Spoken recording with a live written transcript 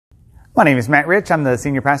My name is Matt Rich. I'm the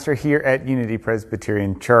senior pastor here at Unity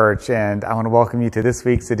Presbyterian Church, and I want to welcome you to this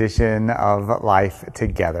week's edition of Life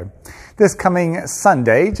Together. This coming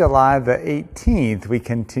Sunday, July the 18th, we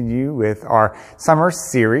continue with our summer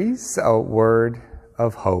series, A Word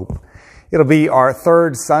of Hope. It'll be our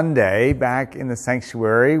third Sunday back in the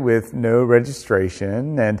sanctuary with no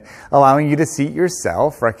registration and allowing you to seat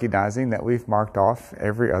yourself, recognizing that we've marked off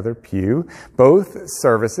every other pew. Both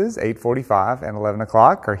services, 8:45 and 11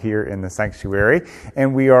 o'clock, are here in the sanctuary,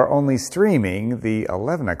 and we are only streaming the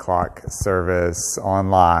 11 o'clock service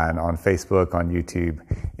online on Facebook, on YouTube,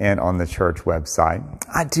 and on the church website.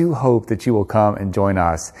 I do hope that you will come and join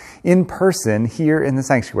us in person here in the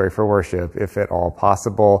sanctuary for worship, if at all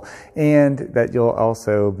possible, and that you'll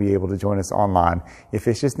also be able to join us online if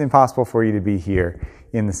it's just impossible for you to be here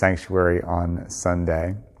in the sanctuary on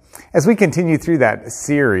Sunday. As we continue through that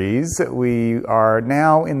series, we are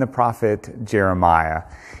now in the prophet Jeremiah.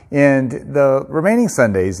 And the remaining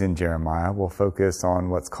Sundays in Jeremiah will focus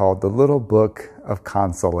on what's called the Little Book of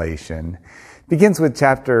Consolation. Begins with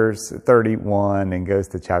chapters 31 and goes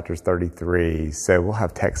to chapters 33, so we'll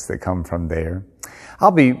have texts that come from there. I'll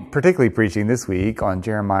be particularly preaching this week on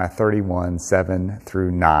Jeremiah 31, 7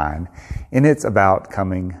 through 9, and it's about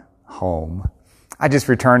coming home. I just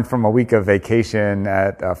returned from a week of vacation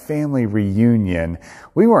at a family reunion.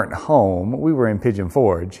 We weren't home, we were in Pigeon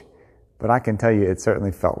Forge, but I can tell you it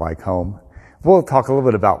certainly felt like home. We'll talk a little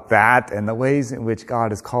bit about that and the ways in which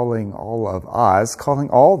God is calling all of us, calling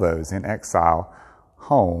all those in exile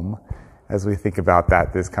home, as we think about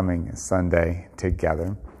that this coming Sunday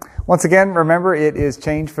together. Once again, remember, it is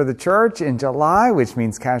Change for the Church in July, which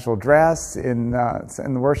means casual dress in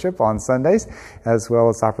the worship on Sundays, as well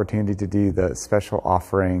as opportunity to do the special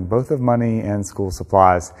offering, both of money and school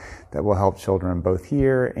supplies, that will help children both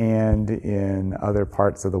here and in other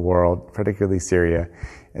parts of the world, particularly Syria,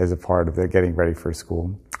 as a part of their getting ready for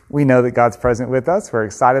school. We know that God's present with us. We're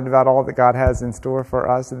excited about all that God has in store for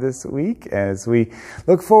us this week as we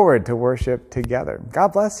look forward to worship together.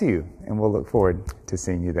 God bless you, and we'll look forward to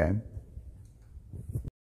seeing you then.